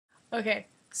Okay,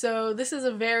 so this is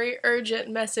a very urgent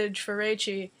message for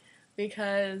Rachey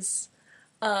because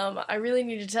I really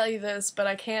need to tell you this, but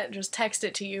I can't just text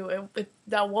it to you.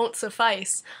 That won't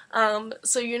suffice.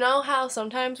 So you know how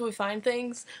sometimes we find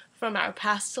things from our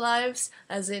past lives,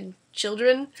 as in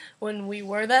children, when we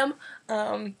were them,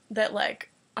 that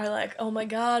are like, oh my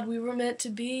god, we were meant to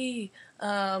be.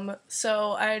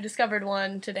 So I discovered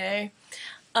one today.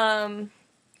 I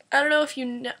don't know if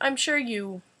I'm sure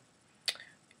you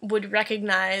would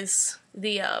recognize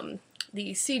the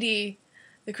CD,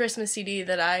 the Christmas CD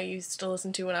that I used to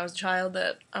listen to when I was a child.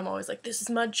 That I'm always like, this is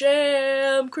my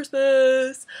jam,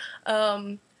 Christmas.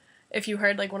 If you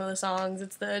heard like one of the songs,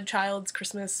 it's the Child's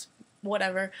Christmas,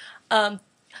 whatever.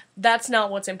 That's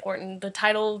not what's important. The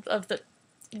title of the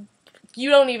you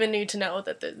don't even need to know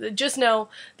that. Just know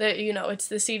that it's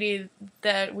the CD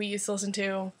that we used to listen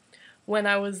to when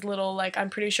I was little. Like, I'm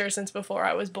pretty sure since before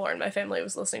I was born, my family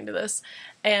was listening to this,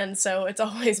 and so it's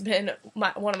always been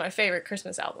one of my favorite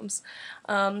Christmas albums.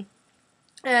 And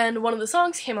one of the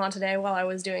songs came on today while I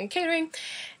was doing catering,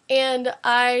 and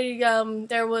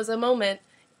there was a moment,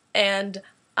 and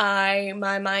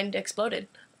my mind exploded.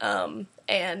 And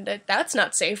that's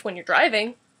not safe when you're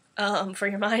driving. For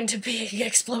your mind to be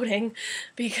exploding,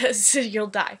 because you'll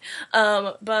die.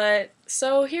 But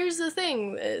so here's the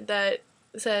thing that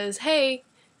says, hey,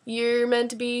 you're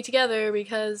meant to be together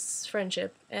because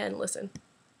friendship. And listen.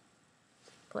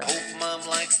 Play. Hope Mom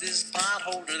likes this pot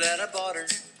holder that I bought her.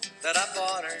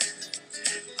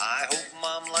 I hope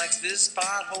Mom likes this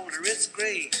pot holder. It's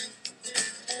great.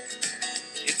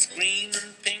 It's green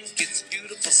and pink. It's a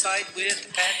beautiful sight with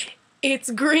a patch.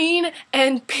 It's green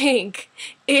and pink.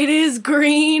 It is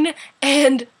green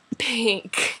and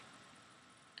pink.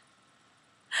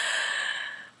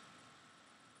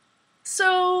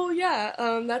 So, yeah,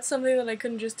 that's something that I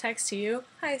couldn't just text to you.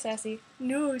 Hi, Sassy.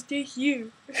 No, stay here.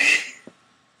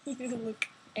 You look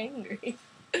angry.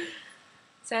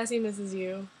 Sassy misses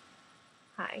you.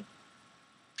 Hi.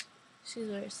 She's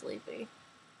very sleepy.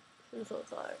 I'm so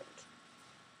tired.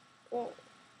 Oh.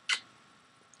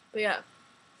 But yeah.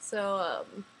 So,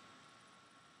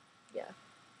 yeah.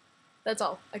 That's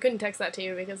all. I couldn't text that to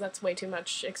you because that's way too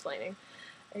much explaining.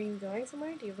 Are you going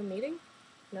somewhere? Do you have a meeting?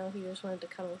 No, he just wanted to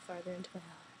cuddle farther into my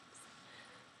arms.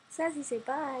 Sassy, say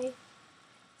bye.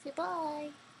 Say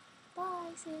bye. Bye.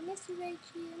 Say, I miss you,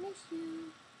 Rachey. I miss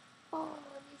you. Oh,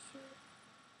 I miss you.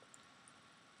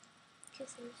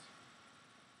 Kisses.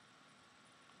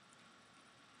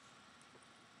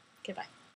 Okay, bye.